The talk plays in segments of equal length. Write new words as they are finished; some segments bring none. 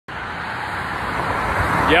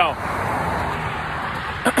Yo,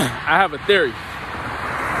 I have a theory.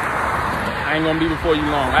 I ain't gonna be before you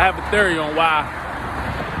long. I have a theory on why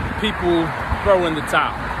people throw in the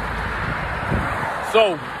towel.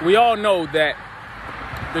 So we all know that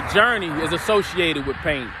the journey is associated with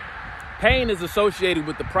pain. Pain is associated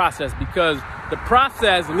with the process because the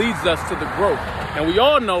process leads us to the growth. And we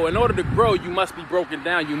all know in order to grow, you must be broken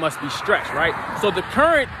down, you must be stretched, right? So the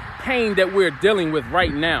current pain that we're dealing with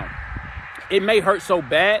right now, it may hurt so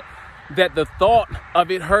bad that the thought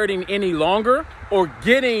of it hurting any longer or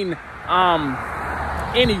getting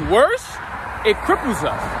any worse, it cripples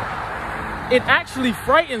us. It actually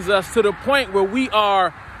frightens us to the point where we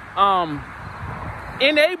are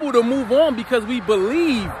unable to move on because we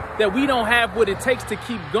believe that we don't have what it takes to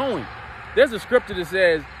keep going. There's a scripture that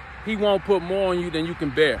says he won't put more on you than you can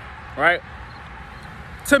bear, right?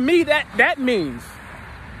 To me, that means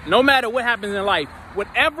no matter what happens in life,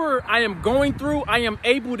 whatever I am going through, I am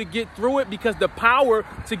able to get through it because the power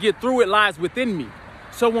to get through it lies within me.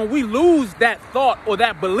 So when we lose that thought or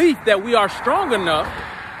that belief that we are strong enough,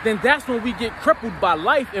 then that's when we get crippled by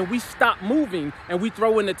life and we stop moving and we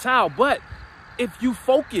throw in the towel. But if you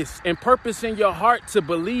focus and purpose in your heart to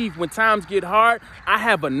believe when times get hard, I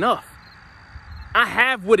have enough. I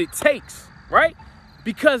have what it takes, right?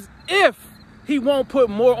 Because if he won't put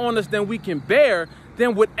more on us than we can bear,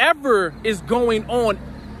 then whatever is going on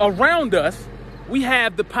around us, we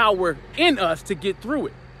have the power in us to get through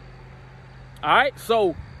it. All right,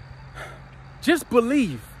 so just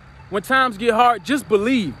believe. When times get hard, just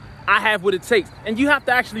believe I have what it takes. And you have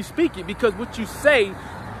to actually speak it because what you say,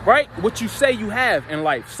 right? What you say you have in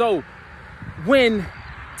life. So when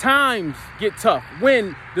times get tough,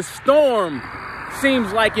 when the storm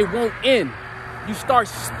seems like it won't end, you start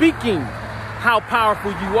speaking how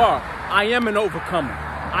powerful you are. I am an overcomer.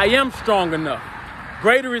 I am strong enough.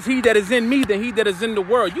 Greater is he that is in me than he that is in the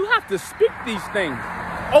world. You have to speak these things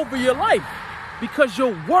over your life because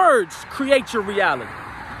your words create your reality.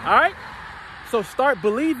 All right? So start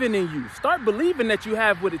believing in you. Start believing that you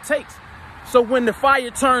have what it takes. So when the fire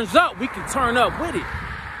turns up, we can turn up with it.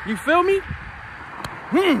 You feel me?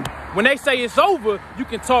 When they say it's over, you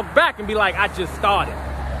can talk back and be like, I just started.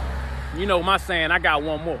 You know my saying, I got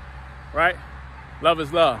one more, right? Love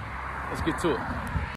is love. Let's get to it.